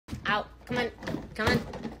Out. Come on. Come on.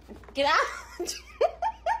 Get out.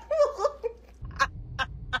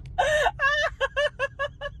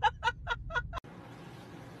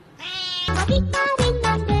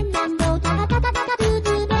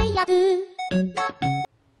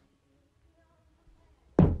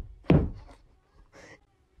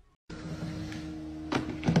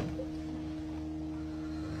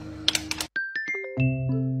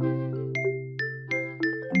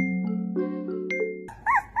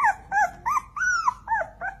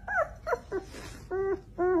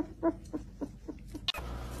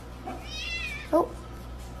 Oh.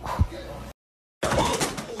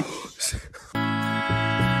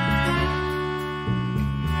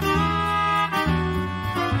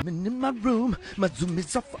 In my room, my Zoom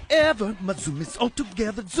is off forever. My Zoom is all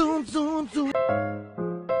together. Zoom, zoom, zoom.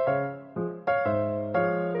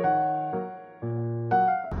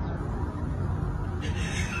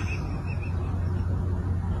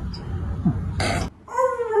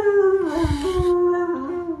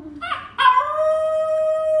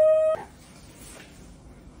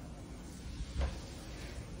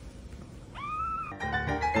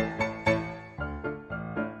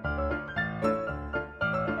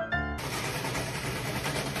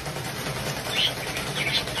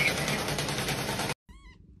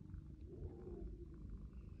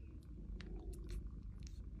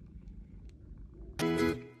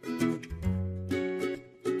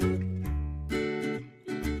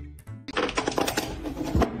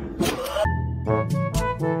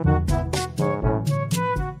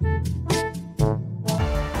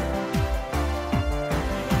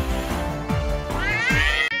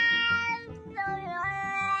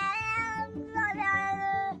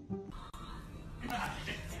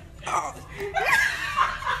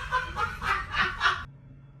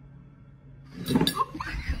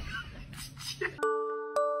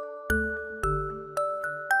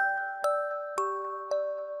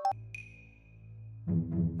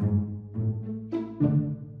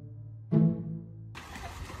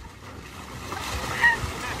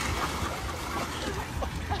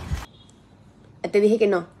 Te dije que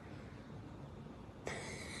no.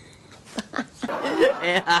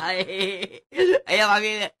 Ella va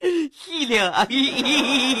bien.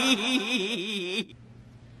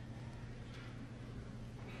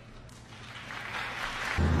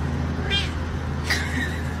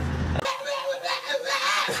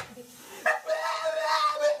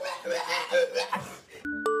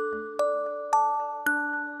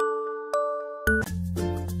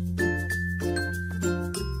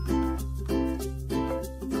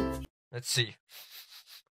 Let's see.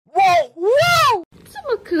 Whoa! Whoa! 这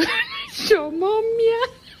么可爱的小猫咪。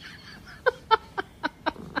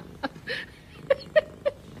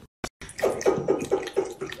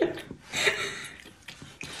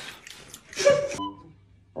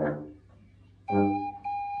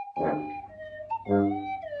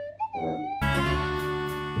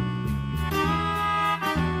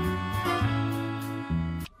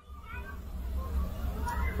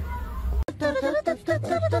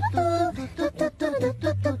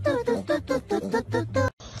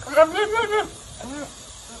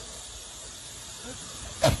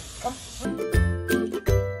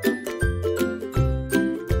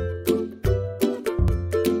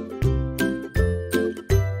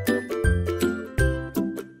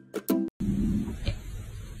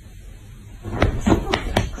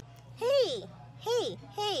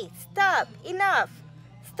Hey, stop. Enough.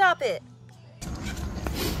 Stop it.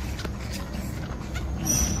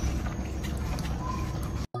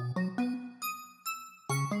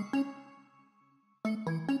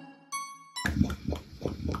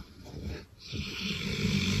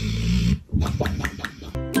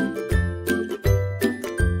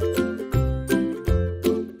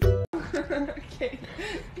 Okay,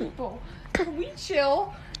 people, can we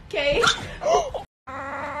chill? Okay.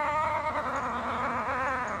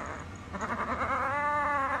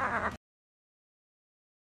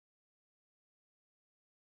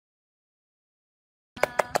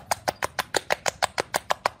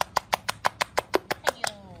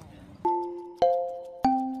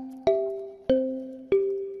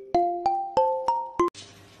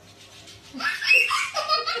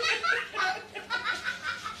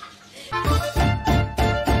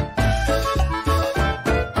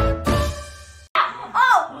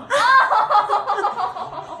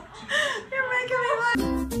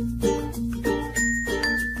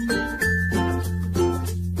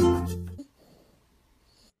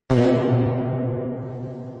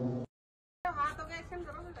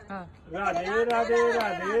 Radhe Radhe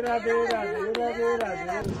Radhe Radhe Radhe Radhe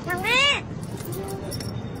Radhe mummy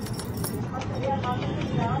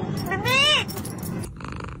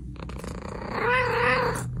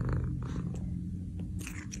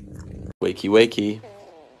Wakey, wakey.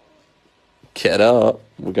 Get up.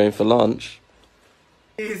 We're going for lunch.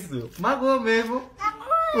 Isso, magoou mesmo.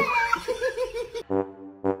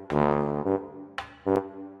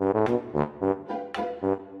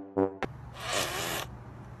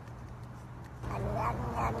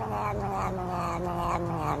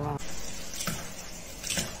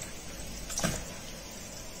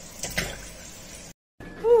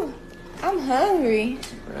 I'm hungry.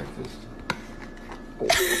 Breakfast.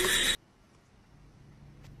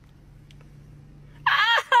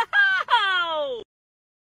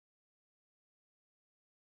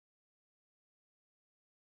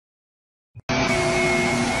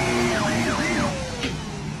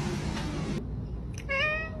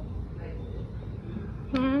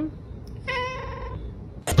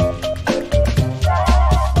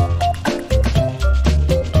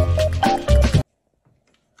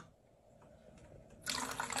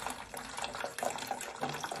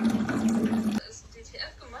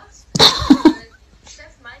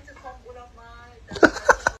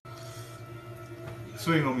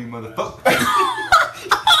 Swing on me, motherfucker.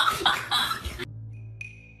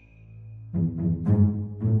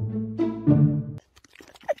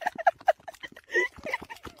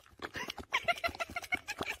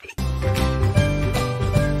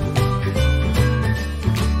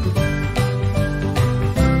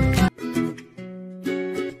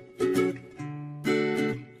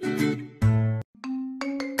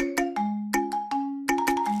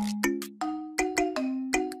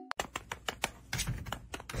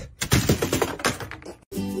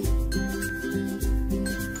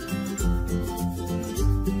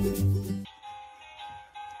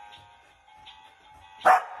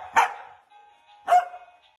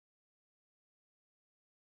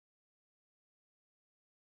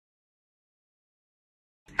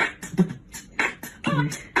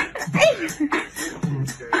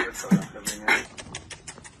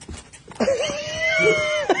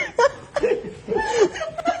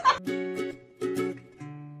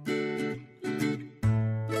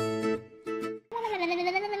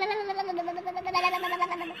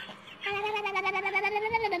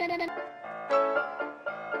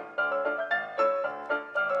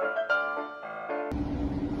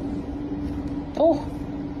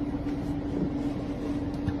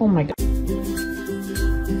 Oh my god.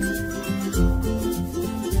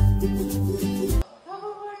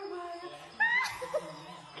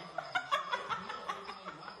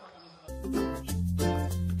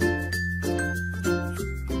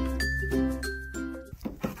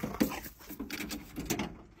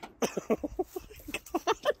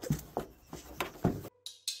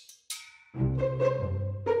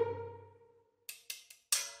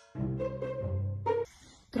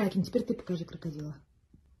 Кракен, теперь ты покажи крокодила.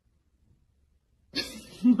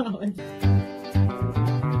 Молодец.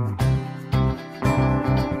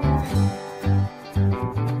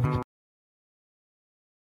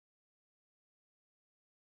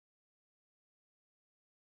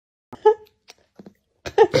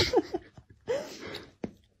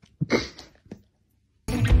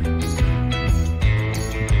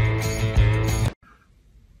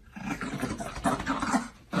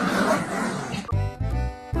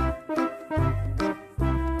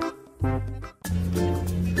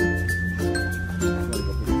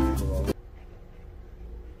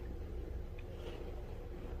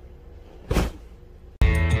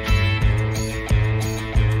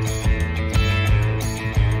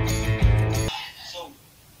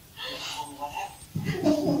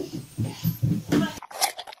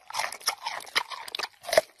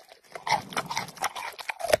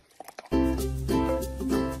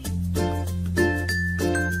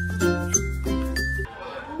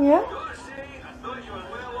 Yeah?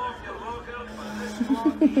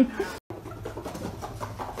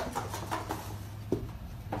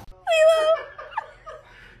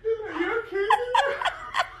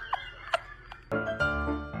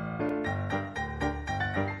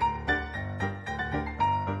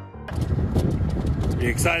 You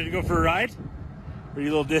excited to go for a ride? Are you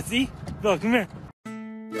a little ditzy? Bill, come here.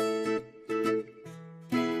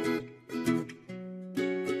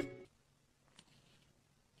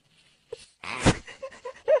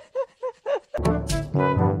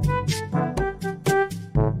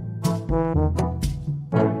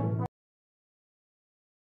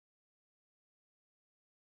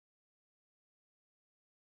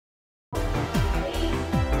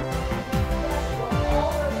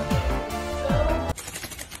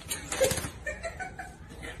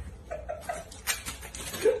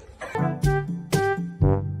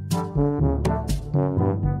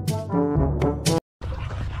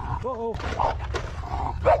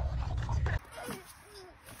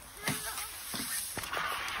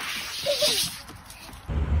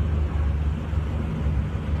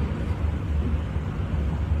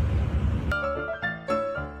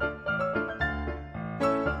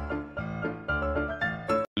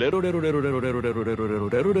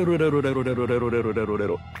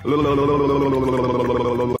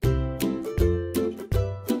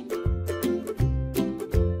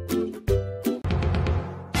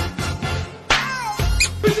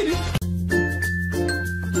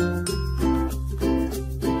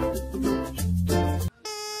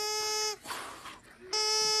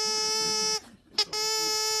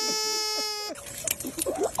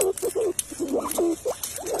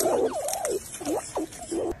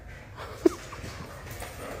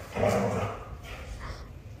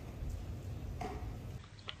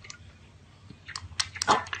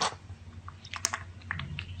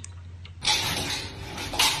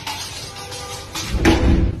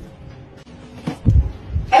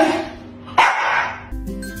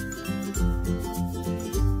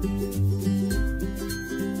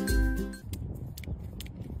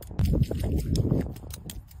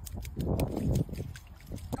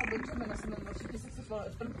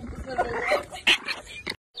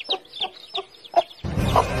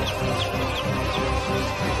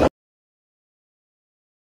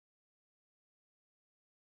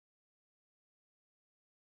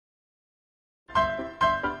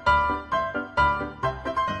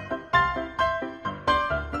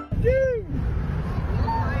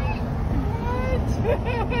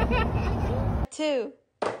 Two.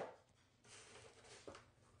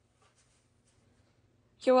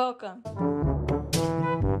 You're welcome.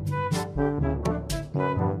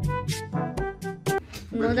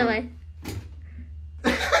 No, давай.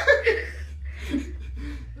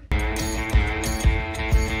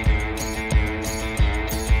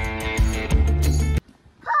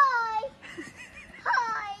 Hi.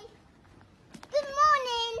 Hi. Good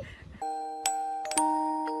morning.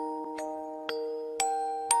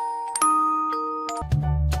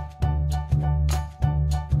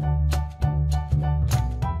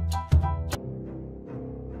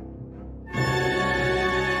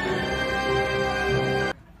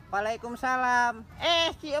 Waalaikumsalam.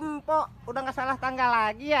 Si Empok udah nggak salah tanggal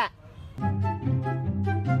lagi ya?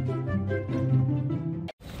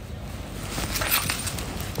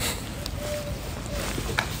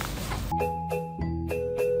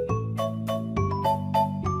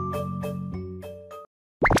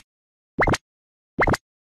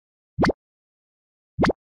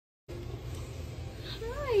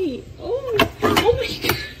 Hi. Oh my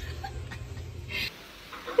god.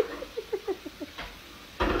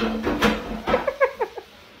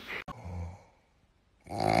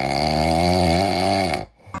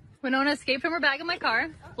 Winona escaped from her bag in my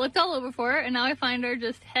car, looked all over for her, and now I find her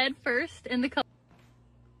just head first in the car.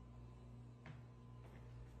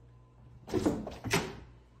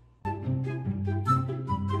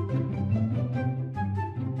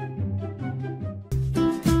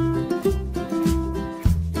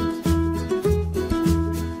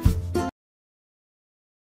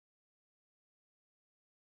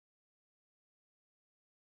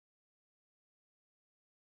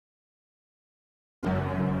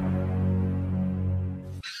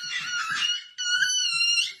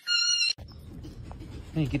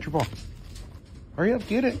 Hey, get your ball. Hurry up,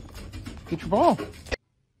 get it. Get your ball.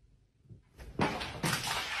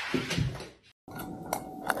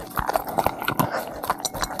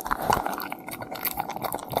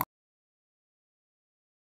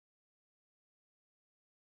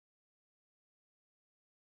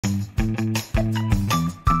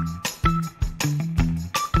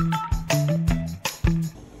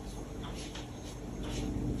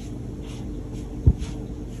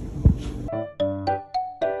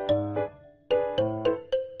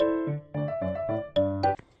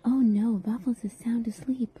 Waffles is sound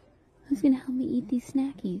asleep. Who's gonna help me eat these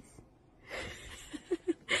snackies?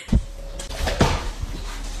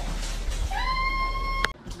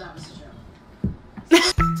 That was a joke.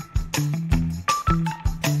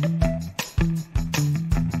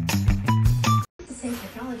 The same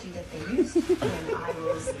technology that they used when I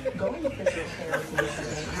was going to physical therapy.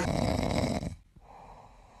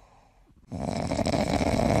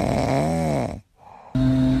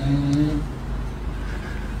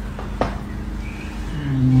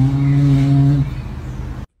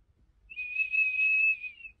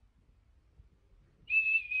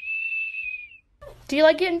 Do you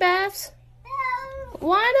like getting baths? No.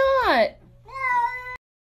 Why not?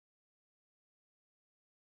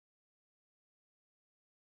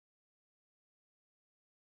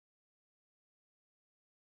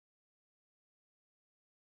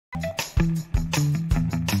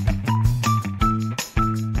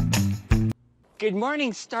 Good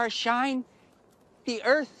morning, Starshine. The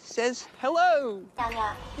Earth says hello. 娘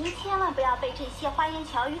娘，您千万不要被这些花言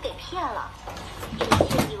巧语给骗了，别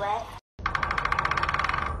以为。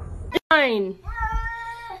Fine.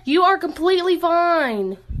 You are completely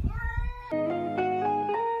fine.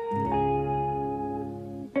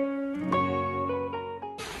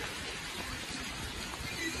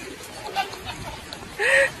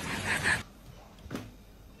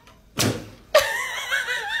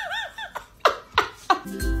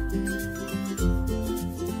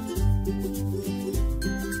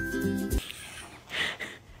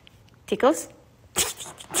 Tickles?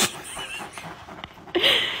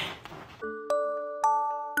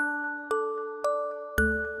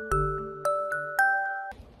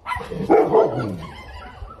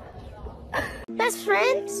 Best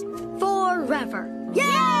friends forever.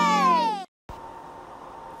 Yay!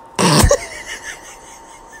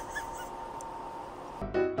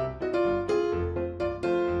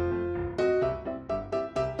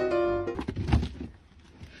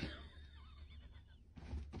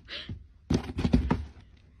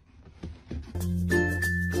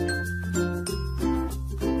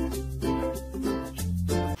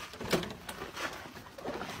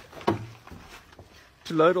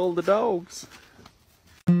 Load all the dogs.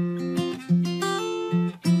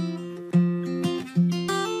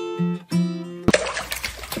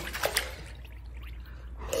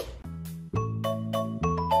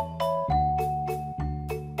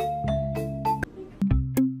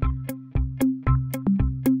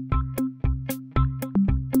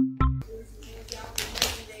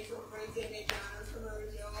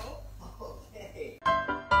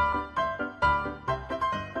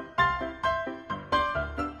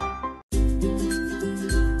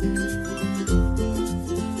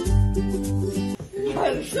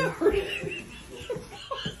 I'm sorry.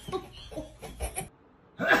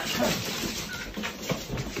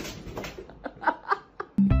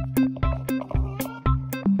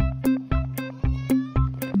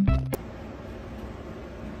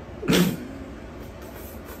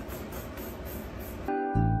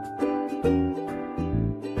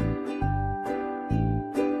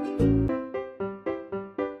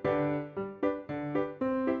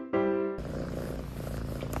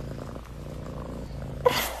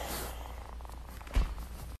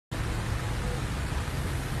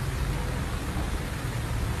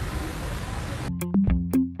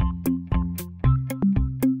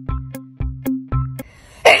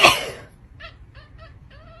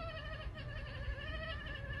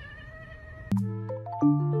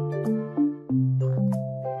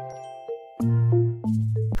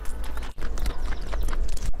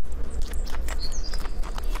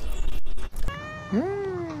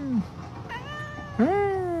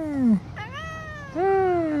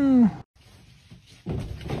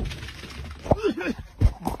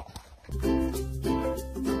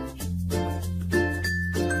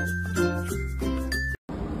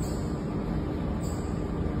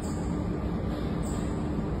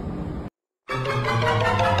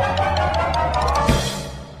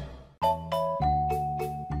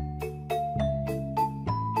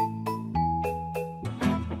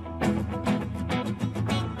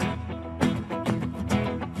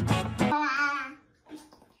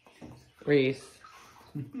 Reese.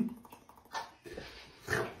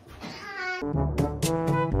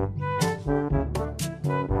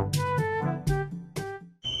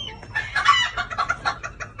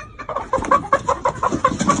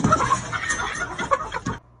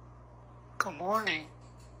 Good morning.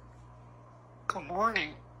 Good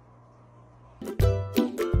morning.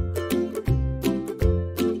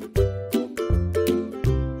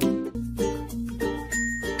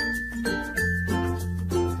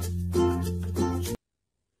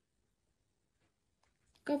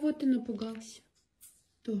 Кого ты напугался?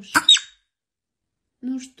 Тош.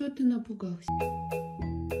 Ну что ты напугался?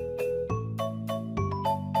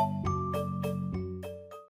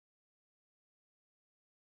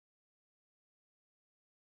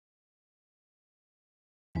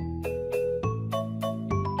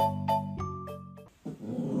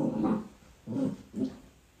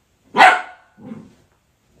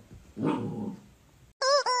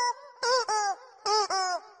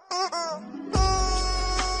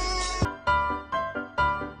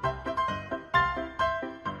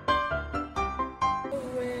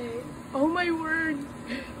 Oh my word!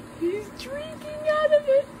 He's drinking out of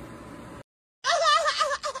it!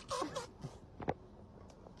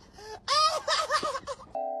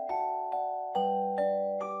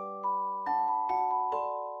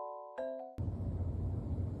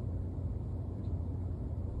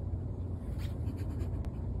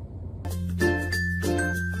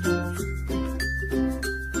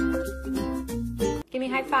 Give me a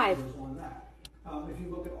high five. If you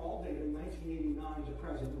look at all data, 1989 to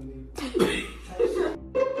present, when the